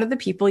every one of the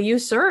people you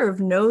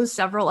serve knows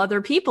several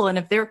other people. And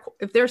if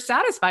they're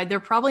satisfied, they're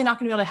probably not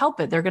going to be able to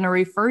help it. They're going to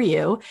refer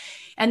you.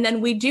 And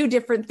then we do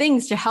different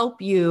things to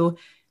help you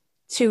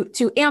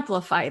to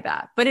amplify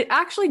that. But it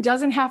actually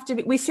doesn't have to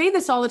be. We say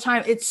this all the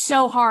time. It's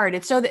so hard.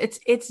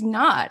 It's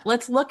not.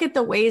 Let's look at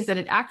the ways that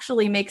it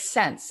actually makes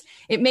sense.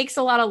 It makes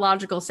a lot of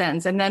logical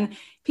sense. And then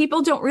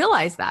people don't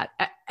realize that.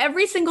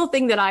 Every single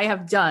thing that I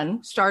have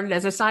done started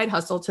as a side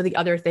hustle to the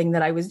other thing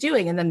that I was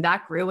doing. And then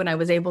that grew and I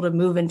was able to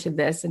move into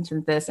this,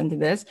 into this, into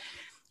this.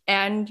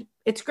 And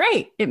it's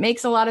great. It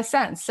makes a lot of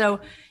sense.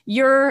 So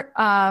you're,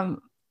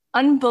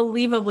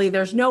 unbelievably,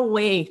 there's no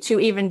way to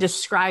even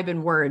describe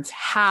in words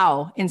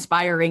how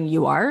inspiring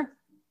you are.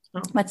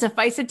 But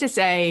suffice it to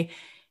say,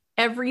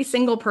 every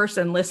single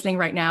person listening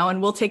right now,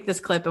 and we'll take this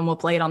clip and we'll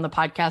play it on the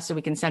podcast so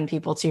we can send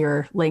people to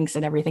your links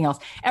and everything else.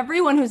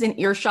 Everyone who's in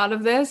earshot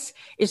of this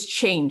is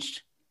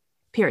changed.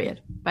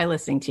 period, by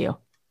listening to you.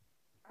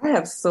 I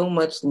have so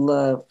much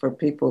love for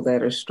people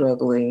that are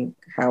struggling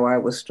how I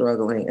was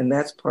struggling. And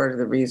that's part of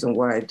the reason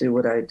why I do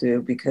what I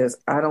do, because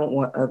I don't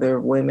want other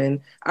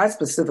women, I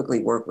specifically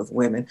work with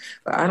women,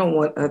 but I don't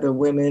want other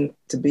women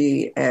to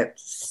be at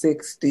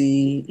 60,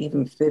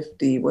 even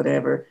 50,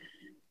 whatever,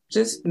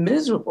 just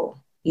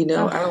miserable. You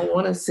know, I don't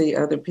want to see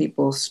other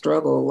people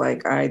struggle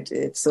like I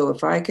did. So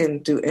if I can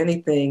do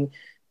anything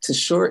to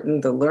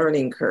shorten the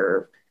learning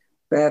curve,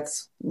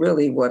 that's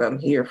really what I'm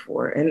here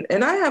for. And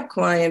I have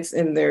clients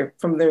in their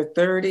from their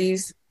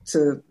 30s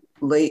to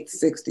late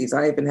 60s.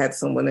 I even had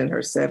someone in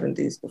her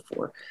 70s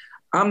before.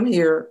 I'm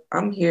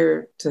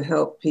here to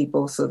help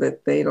people so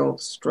that they don't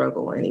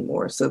struggle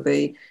anymore, so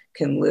they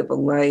can live a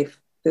life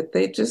that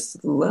they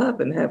just love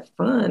and have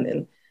fun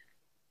and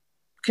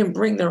can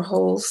bring their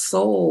whole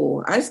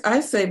soul.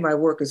 I say my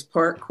work is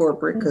part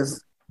corporate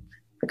because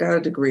I got a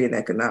degree in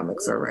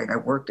economics. All right. I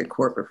worked in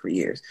corporate for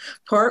years.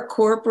 Part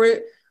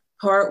corporate,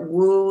 part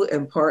woo,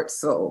 and part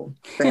soul.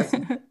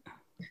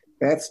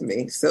 That's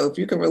me. So if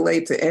you can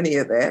relate to any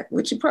of that,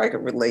 which you probably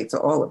can relate to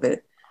all of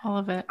it, All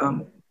of it.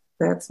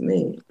 that's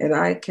me. And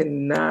I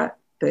cannot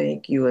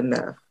thank you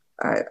enough.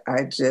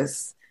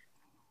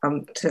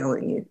 I'm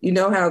telling you, you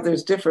know how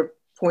there's different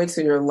points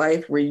in your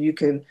life where you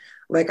can,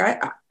 like,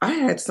 I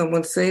had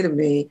someone say to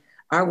me,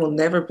 I will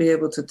never be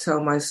able to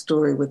tell my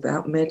story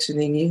without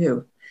mentioning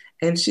you.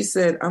 And she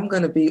said, I'm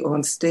going to be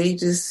on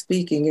stages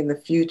speaking in the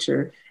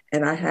future,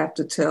 and I have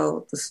to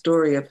tell the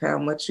story of how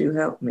much you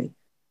helped me.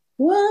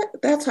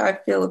 What? That's how I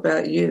feel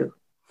about you.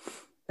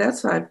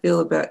 That's how I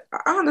feel about,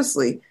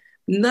 honestly,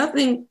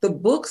 nothing, the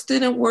books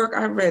didn't work.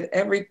 I read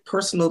every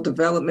personal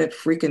development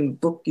freaking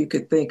book you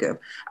could think of.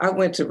 I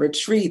went to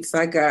retreats.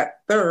 I got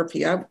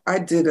therapy. I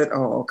did it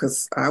all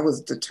because I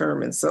was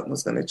determined something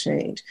was going to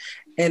change.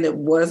 And it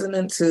wasn't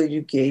until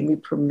you gave me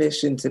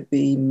permission to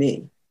be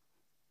me,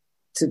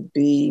 to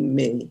be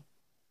me.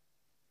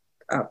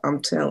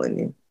 I'm telling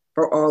you,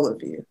 for all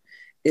of you,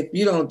 if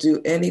you don't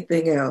do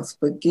anything else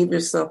but give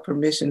yourself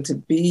permission to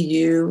be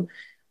you,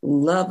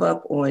 love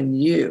up on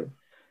you.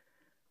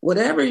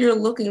 Whatever you're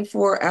looking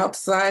for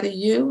outside of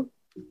you,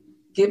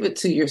 give it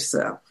to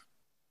yourself.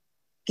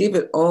 Give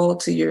it all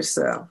to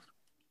yourself.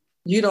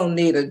 You don't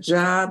need a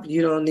job.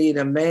 You don't need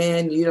a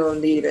man. You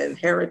don't need an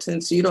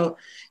inheritance. You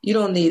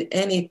don't need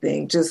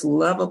anything. Just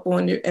love up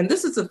on you. And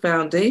this is the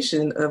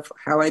foundation of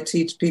how I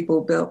teach people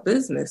about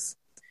business.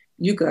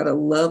 You got to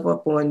love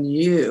up on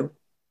you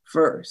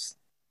first.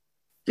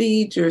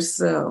 Feed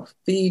yourself,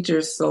 feed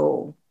your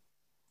soul,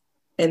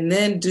 and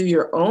then do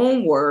your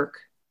own work.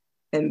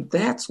 And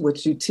that's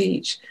what you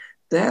teach.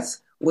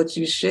 That's what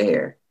you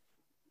share.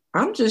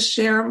 I'm just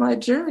sharing my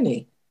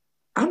journey.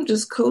 I'm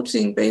just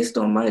coaching based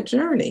on my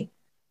journey.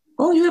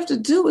 All you have to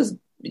do is,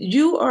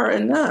 you are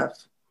enough.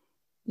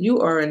 You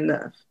are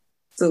enough.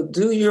 So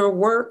do your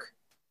work,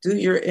 do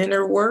your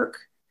inner work,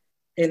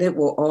 and it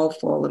will all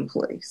fall in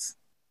place.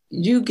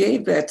 You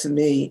gave that to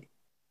me.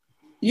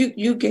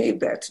 You gave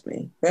that to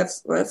me.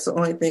 That's the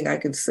only thing I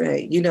can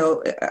say. You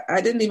know,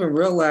 I didn't even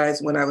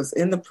realize when I was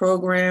in the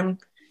program,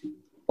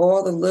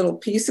 all the little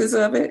pieces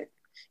of it,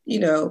 you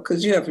know,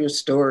 because you have your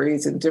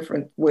stories and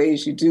different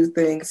ways you do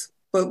things.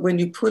 But when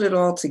you put it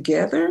all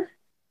together,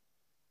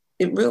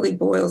 it really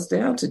boils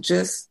down to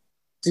just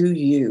do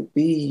you,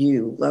 be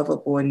you, love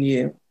up on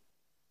you.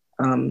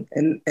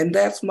 And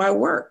that's my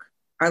work.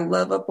 I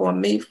love up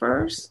on me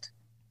first.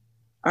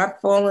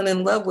 I've fallen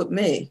in love with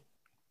me.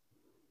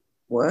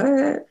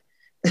 What?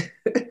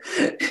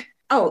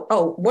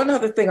 One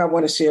other thing I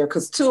want to share,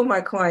 because two of my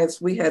clients,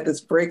 we had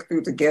this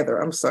breakthrough together.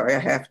 I'm sorry, I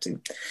have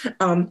to.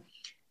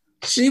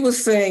 She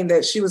was saying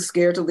that she was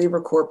scared to leave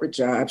her corporate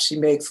job. She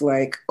makes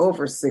like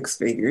over six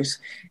figures.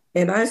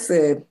 And I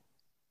said,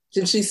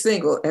 and she's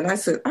single. And I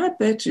said, I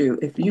bet you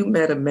if you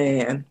met a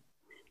man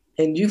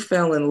and you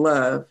fell in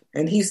love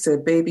and he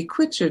said, baby,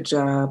 quit your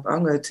job.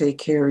 I'm going to take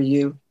care of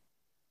you.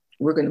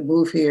 We're going to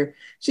move here.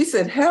 She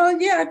said,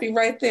 hell yeah, I'd be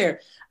right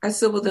there. I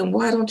said, well, then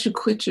why don't you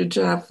quit your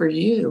job for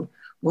you?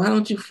 Why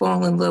don't you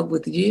fall in love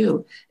with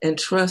you and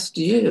trust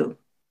you?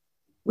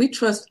 We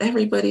trust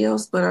everybody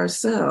else but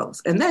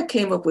ourselves. And that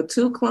came up with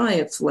two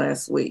clients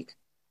last week.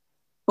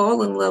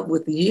 Fall in love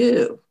with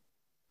you.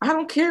 I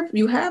don't care if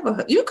you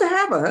could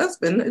have a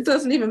husband. It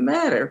doesn't even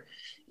matter.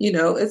 You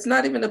know, it's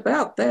not even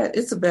about that.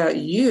 It's about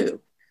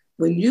you.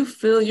 When you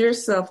fill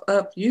yourself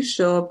up, you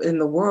show up in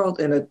the world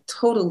in a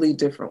totally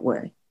different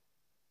way.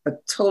 A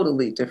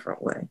totally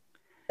different way.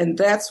 And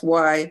that's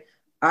why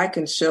I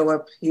can show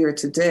up here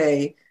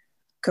today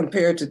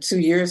compared to 2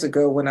 years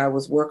ago when I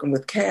was working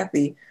with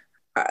Kathy.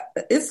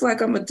 It's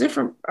like I'm a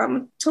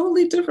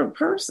totally different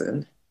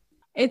person.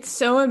 It's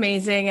so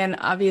amazing. And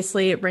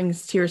obviously it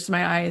brings tears to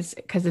my eyes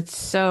because it's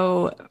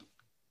so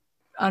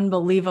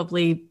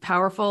unbelievably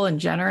powerful and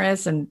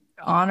generous and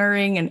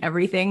honoring and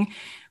everything.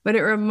 But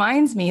it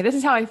reminds me, this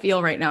is how I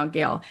feel right now,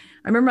 Gail.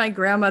 I remember my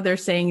grandmother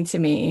saying to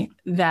me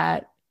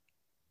that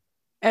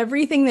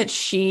everything that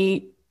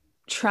she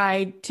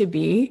tried to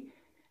be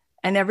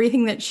and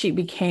everything that she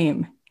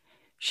became,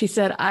 She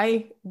said,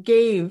 I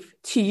gave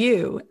to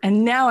you,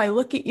 and now I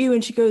look at you.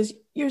 And she goes,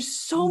 you're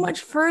so much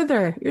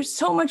further. You're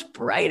so much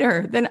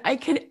brighter than I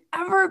could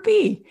ever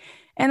be.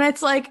 And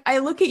it's like, I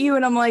look at you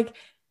and I'm like,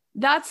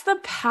 that's the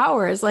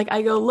power. Is like,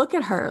 I go, look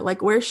at her,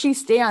 like where she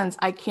stands,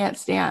 I can't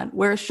stand.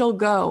 Where she'll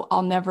go,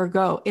 I'll never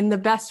go, in the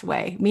best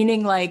way.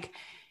 Meaning like,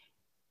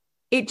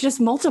 it just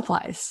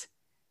multiplies.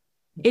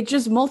 It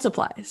just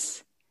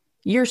multiplies.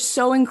 You're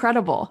so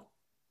incredible.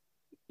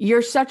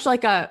 You're such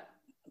like a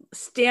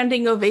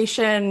standing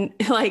ovation.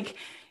 Like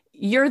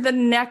you're the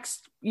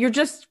next, you're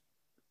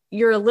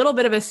a little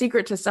bit of a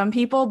secret to some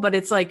people, but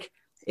it's like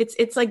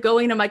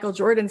going to Michael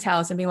Jordan's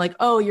house and being like,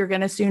 oh, you're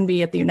going to soon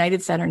be at the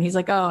United Center. And he's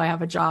like, oh, I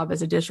have a job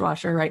as a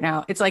dishwasher right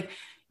now. It's like,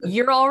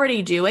 you're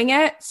already doing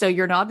it. So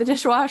you're not the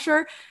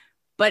dishwasher,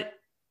 but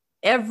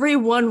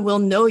everyone will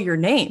know your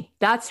name.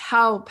 That's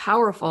how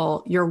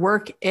powerful your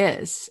work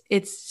is.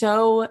 It's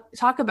so,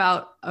 talk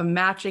about a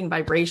matching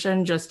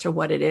vibration just to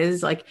what it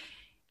is. Like,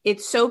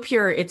 it's so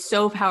pure. It's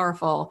so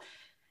powerful.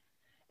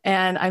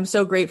 And I'm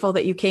so grateful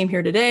that you came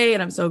here today.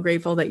 And I'm so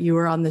grateful that you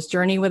were on this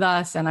journey with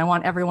us. And I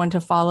want everyone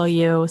to follow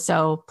you.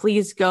 So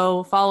please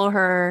go follow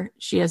her.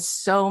 She has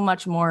so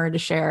much more to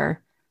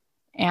share.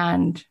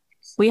 And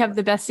we have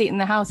the best seat in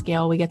the house,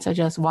 Gail. We get to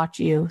just watch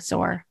you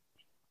soar.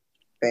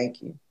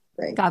 Thank you.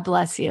 God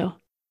bless you.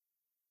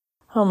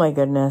 Oh my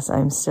goodness.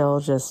 I'm still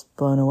just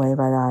blown away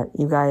by that.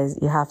 You guys,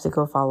 you have to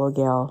go follow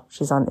Gail.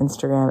 She's on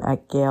Instagram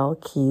at Gail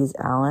Keyes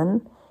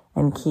Allen,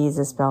 and Keyes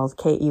is spelled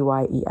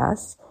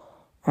Keyes.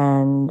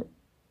 And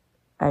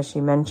as she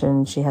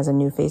mentioned, she has a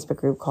new Facebook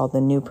group called the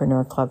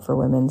Newpreneur Club for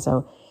Women.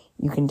 So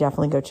you can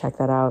definitely go check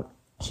that out.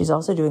 She's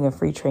also doing a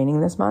free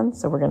training this month.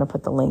 So we're going to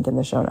put the link in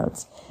the show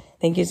notes.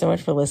 Thank you so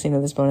much for listening to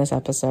this bonus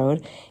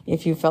episode.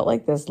 If you felt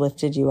like this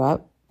lifted you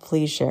up,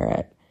 please share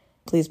it.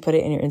 Please put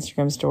it in your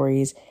Instagram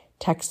stories,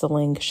 text the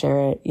link,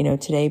 share it. You know,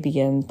 today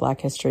begins Black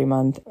History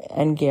Month,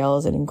 and Gail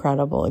is an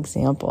incredible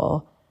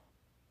example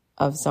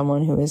of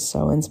someone who is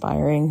so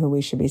inspiring, who we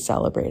should be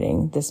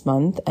celebrating this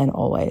month and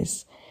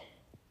always.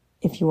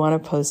 If you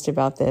want to post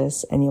about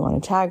this and you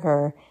want to tag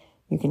her,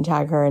 you can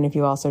tag her. And if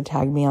you also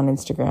tag me on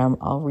Instagram,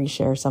 I'll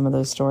reshare some of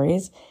those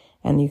stories,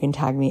 and you can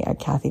tag me at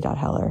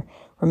Kathy.Heller.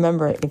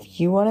 Remember, if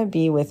you want to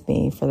be with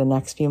me for the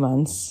next few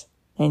months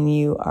and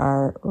you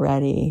are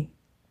ready,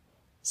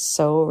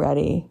 so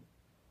ready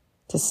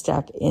to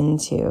step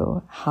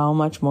into how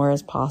much more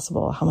is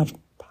possible, how much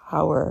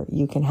power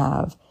you can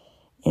have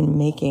in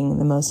making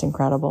the most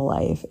incredible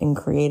life, in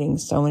creating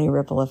so many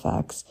ripple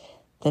effects,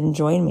 then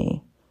join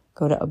me.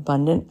 Go to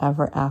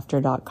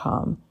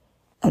abundanteverafter.com.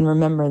 And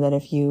remember that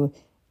if you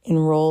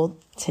enroll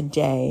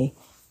today,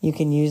 you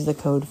can use the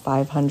code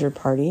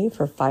 500party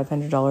for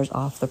 $500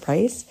 off the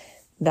price.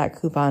 That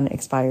coupon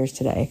expires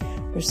today.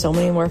 There's so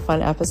many more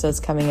fun episodes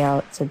coming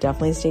out, so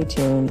definitely stay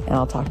tuned, and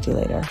I'll talk to you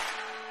later.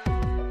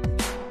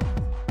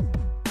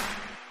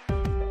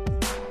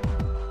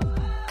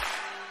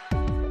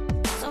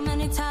 So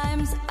many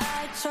times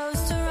I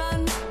chose to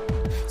run.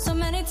 So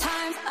many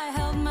times I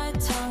held my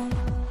tongue.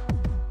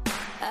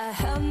 I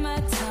held my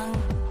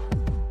tongue.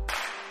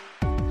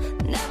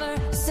 Never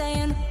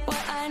saying what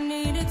I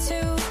needed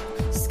to.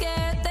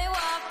 Scared they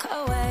walk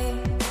away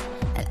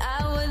and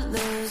I would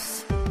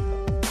lose.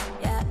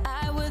 Yeah,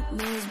 I would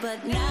lose.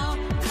 But now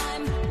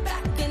I'm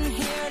back in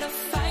here to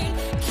fight.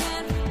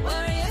 Can't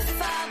worry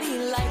if I'll be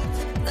like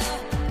the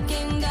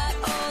game got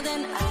old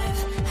and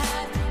I've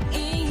had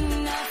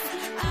enough.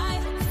 I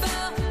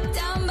fell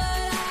down but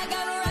I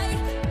got right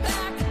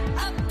back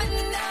up, and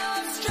now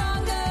I'm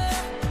stronger,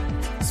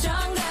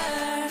 stronger.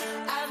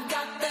 I've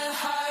got the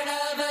heart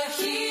of a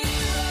hero,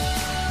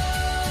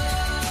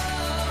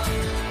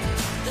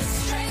 the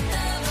strength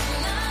of a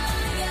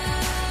lion.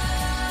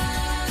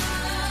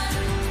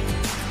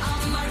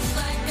 I'll march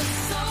like a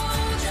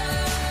soldier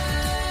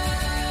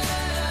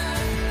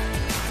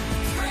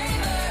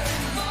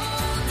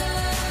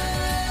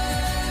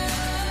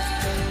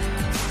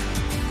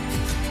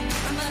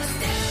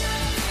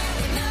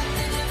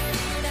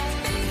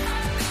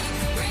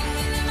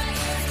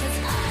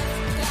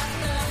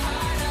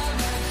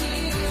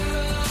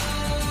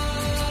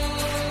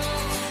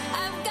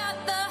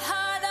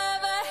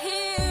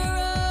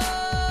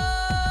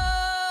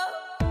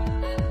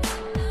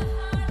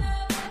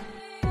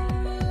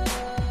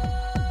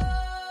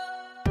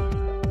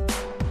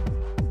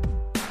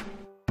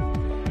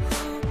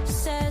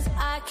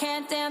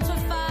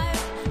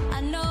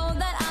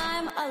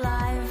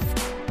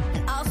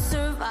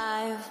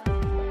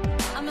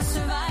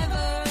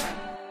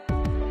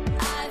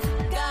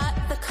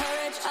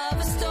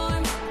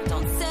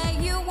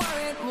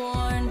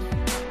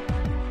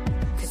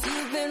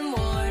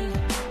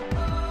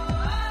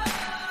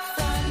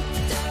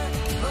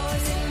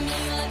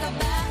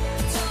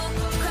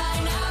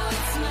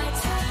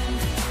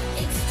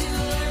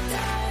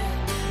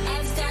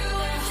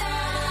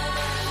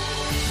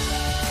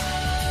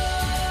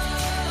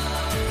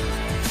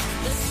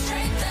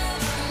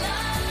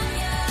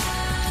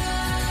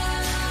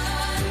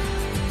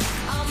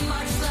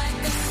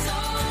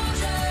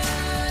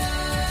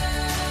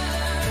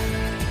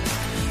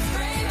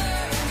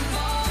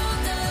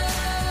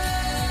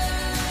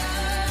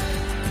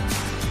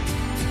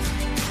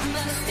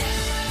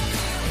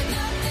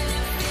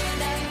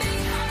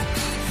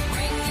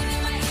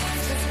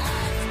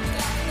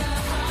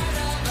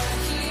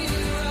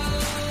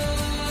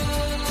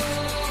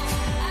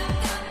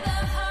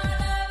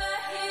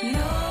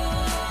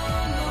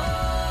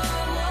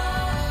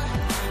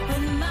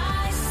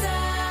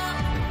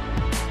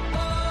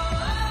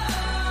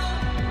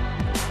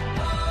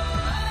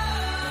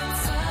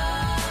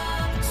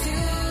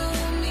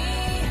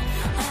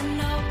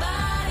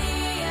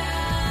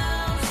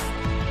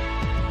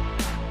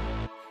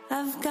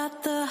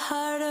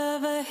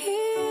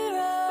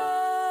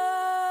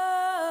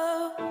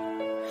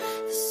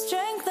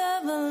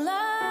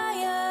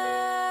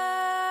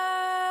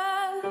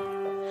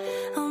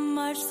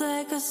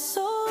just so